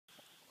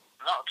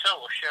Not at all.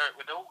 We'll share it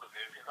with all of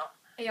you if you like.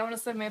 Hey, you want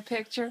to send me a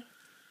picture?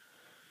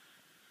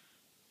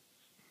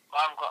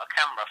 I haven't got a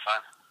camera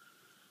phone.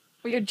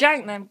 Well, you're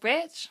jank then,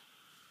 bitch.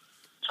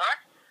 Sorry?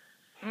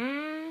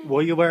 What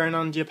are you wearing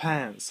under your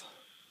pants?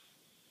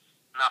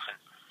 Nothing.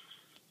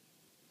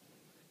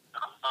 A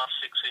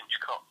 6-inch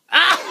cock.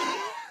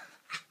 Ah!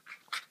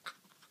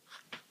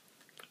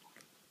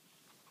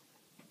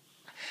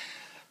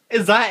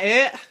 Is that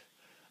it?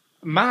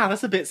 Man,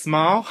 that's a bit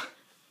small.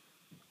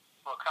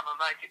 Well, come and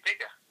make it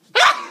bigger.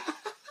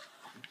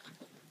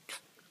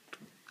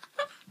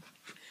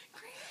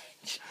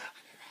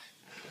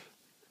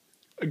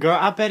 Girl,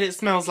 I bet it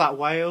smells like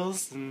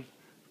whales and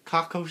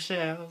cockle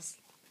shells.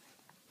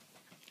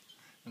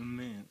 And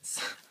mints.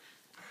 Do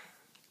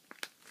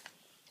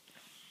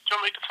you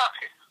want me to fuck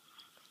you?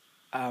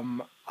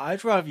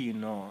 I'd rather you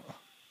not.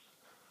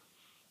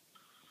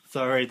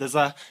 Sorry, there's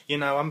I'm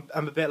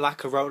a bit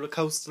like a roller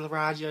coaster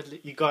ride.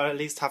 You gotta at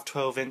least have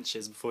 12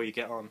 inches before you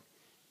get on.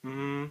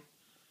 But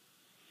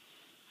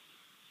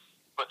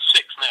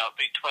 6 now, it'd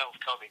be 12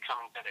 Tommy, come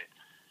and get it.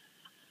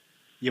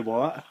 You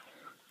what?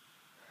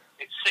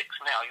 It's 6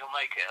 now, you'll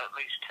make it at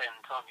least 10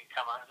 time you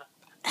come over.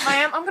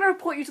 Ma'am, I'm going to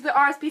report you to the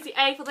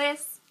RSPCA for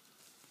this.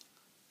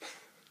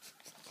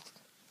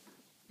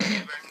 You ring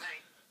me.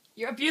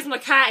 You're abusing my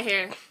cat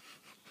here.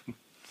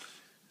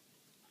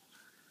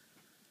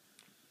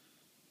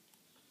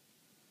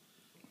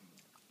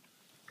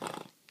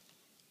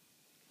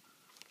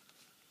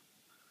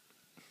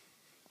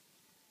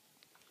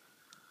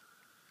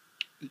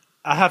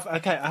 I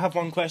have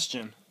one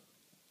question.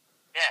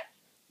 Yeah.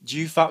 Do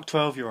you fuck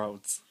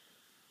 12-year-olds?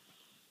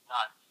 No.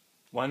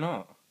 Why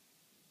not?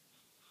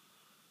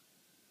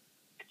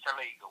 It's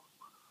illegal.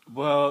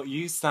 Well,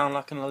 you sound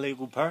like an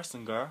illegal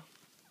person, girl.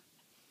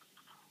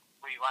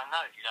 Well, you won't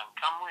know if you don't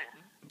come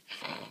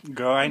with.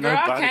 Girl, ain't Girl,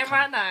 nobody. I came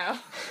right now.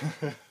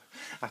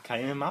 I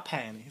came in my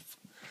panties.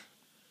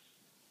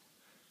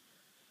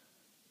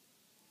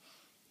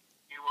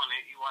 You want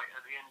it, you wait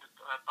at the end of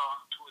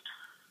Barntwood.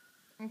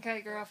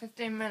 Okay, girl,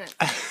 15 minutes.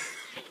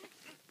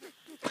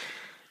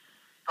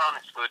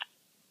 Barnetswood.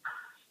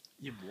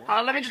 You what?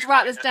 Oh, let me just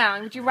write this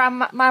down. Would you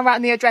mind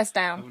writing the address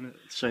I down? want to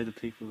show the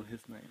people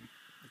his name.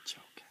 The Joe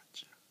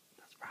Catcher.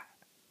 That's right.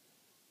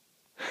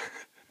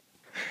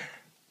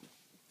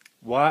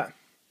 What?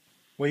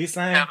 What are you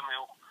saying? Powder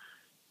mill.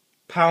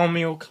 Power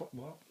meal.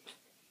 What?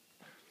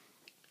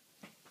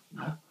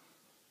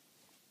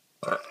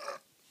 Are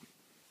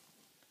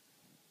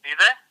you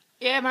there?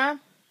 Yeah, man.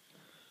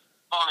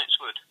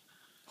 Barnetswood.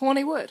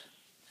 Horny Wood.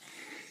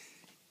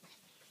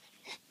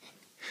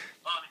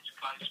 Barnets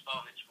Close,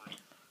 Barnetswood.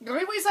 Girl,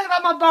 what do you say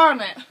about my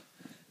Barnet?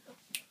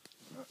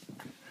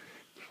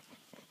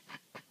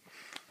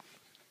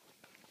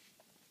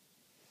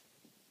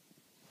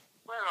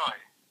 Where are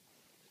you?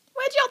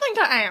 Where do y'all think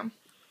I am?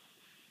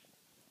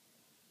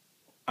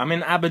 I'm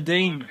in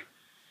Aberdeen.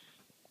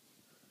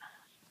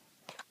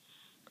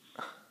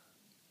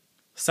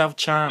 South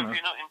China.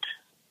 You're not in...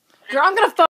 Girl, I'm gonna fuck